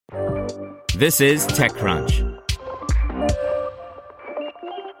This is TechCrunch.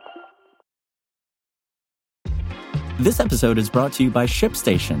 This episode is brought to you by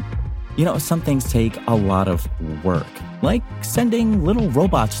ShipStation. You know, some things take a lot of work, like sending little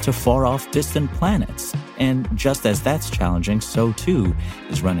robots to far-off distant planets. And just as that's challenging, so too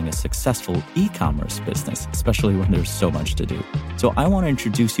is running a successful e-commerce business, especially when there's so much to do. So I want to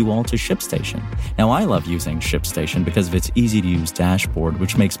introduce you all to ShipStation. Now, I love using ShipStation because of its easy-to-use dashboard,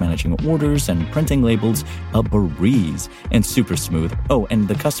 which makes managing orders and printing labels a breeze and super smooth. Oh, and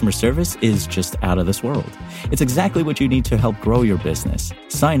the customer service is just out of this world. It's exactly what you need to help grow your business.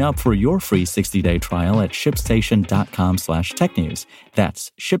 Sign up for your free 60-day trial at shipstation.com/technews.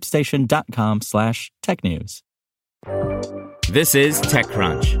 That's shipstation.com/technews. This is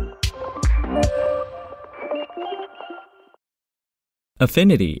TechCrunch.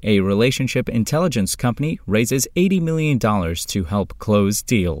 Affinity, a relationship intelligence company, raises $80 million to help close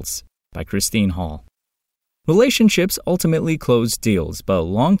deals. By Christine Hall. Relationships ultimately close deals, but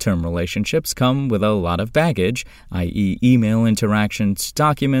long-term relationships come with a lot of baggage, i.e. email interactions,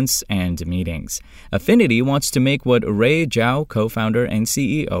 documents, and meetings. Affinity wants to make what Ray Zhao, co-founder and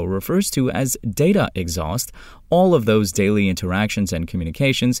CEO, refers to as data exhaust, all of those daily interactions and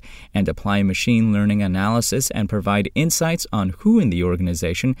communications, and apply machine learning analysis and provide insights on who in the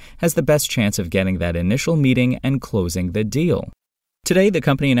organization has the best chance of getting that initial meeting and closing the deal. Today, the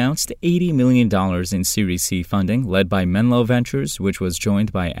company announced $80 million in Series C funding led by Menlo Ventures, which was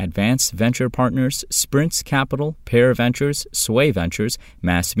joined by Advanced Venture Partners, Sprints Capital, Pear Ventures, Sway Ventures,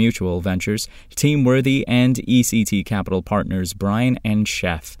 Mass Mutual Ventures, Teamworthy, and ECT Capital Partners Brian and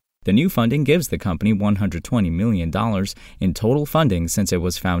Chef. The new funding gives the company $120 million in total funding since it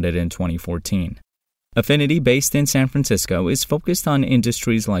was founded in 2014. Affinity, based in San Francisco, is focused on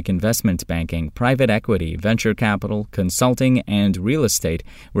industries like investment banking, private equity, venture capital, consulting, and real estate,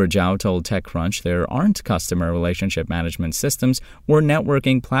 where Zhao told TechCrunch there aren't customer relationship management systems or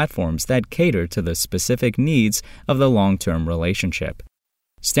networking platforms that cater to the specific needs of the long-term relationship.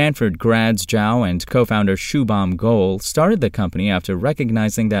 Stanford grads Zhao and co-founder Shubham Goel started the company after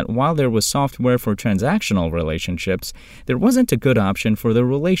recognizing that while there was software for transactional relationships, there wasn't a good option for the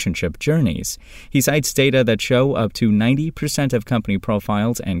relationship journeys. He cites data that show up to 90% of company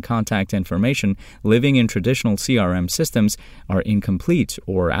profiles and contact information living in traditional CRM systems are incomplete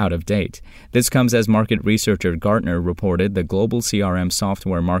or out of date. This comes as market researcher Gartner reported the global CRM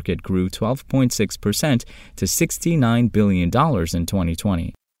software market grew 12.6% to $69 billion in 2020.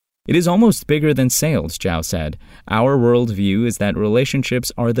 It is almost bigger than sales, Zhao said. Our worldview is that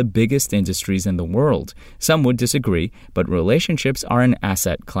relationships are the biggest industries in the world. Some would disagree, but relationships are an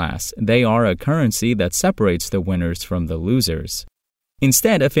asset class. They are a currency that separates the winners from the losers.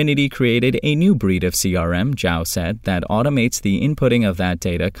 Instead, Affinity created a new breed of CRM, Zhao said, that automates the inputting of that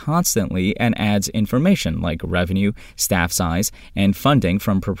data constantly and adds information like revenue, staff size, and funding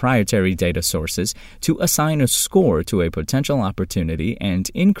from proprietary data sources to assign a score to a potential opportunity and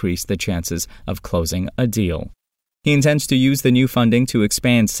increase the chances of closing a deal. He intends to use the new funding to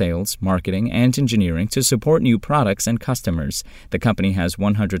expand sales, marketing, and engineering to support new products and customers. The company has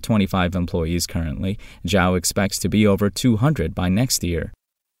 125 employees currently. Zhao expects to be over 200 by next year.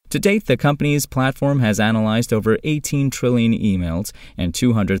 To date, the company's platform has analyzed over 18 trillion emails and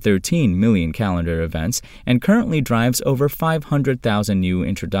 213 million calendar events and currently drives over 500,000 new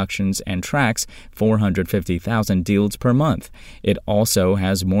introductions and tracks 450,000 deals per month. It also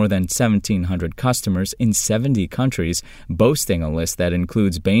has more than 1,700 customers in 70 countries, boasting a list that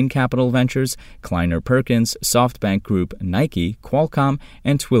includes Bain Capital Ventures, Kleiner Perkins, SoftBank Group, Nike, Qualcomm,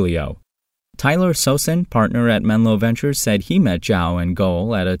 and Twilio. Tyler Sosin, partner at Menlo Ventures, said he met Zhao and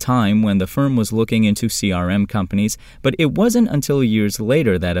Goel at a time when the firm was looking into CRM companies, but it wasn't until years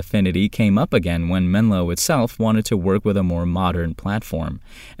later that Affinity came up again when Menlo itself wanted to work with a more modern platform.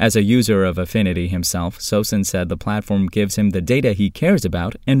 As a user of Affinity himself, Sosin said the platform gives him the data he cares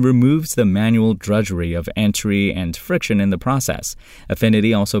about and removes the manual drudgery of entry and friction in the process.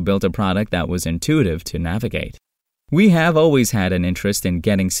 Affinity also built a product that was intuitive to navigate. We have always had an interest in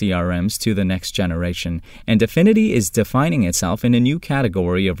getting CRMs to the next generation, and Affinity is defining itself in a new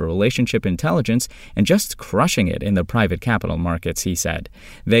category of relationship intelligence and just crushing it in the private capital markets, he said.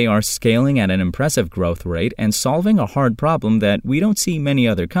 They are scaling at an impressive growth rate and solving a hard problem that we don't see many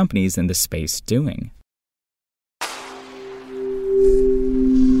other companies in the space doing.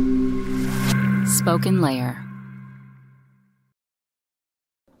 Spoken Layer.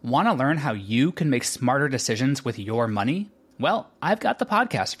 Want to learn how you can make smarter decisions with your money? Well, I've got the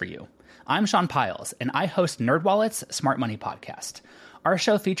podcast for you. I'm Sean Piles, and I host NerdWallet's Smart Money Podcast. Our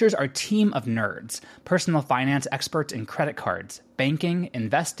show features our team of nerds, personal finance experts in credit cards, banking,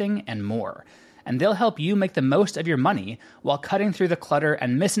 investing, and more. And they'll help you make the most of your money while cutting through the clutter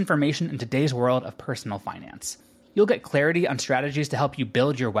and misinformation in today's world of personal finance. You'll get clarity on strategies to help you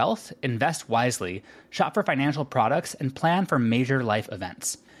build your wealth, invest wisely, shop for financial products, and plan for major life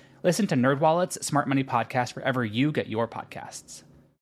events. Listen to NerdWallet's Smart Money Podcast wherever you get your podcasts.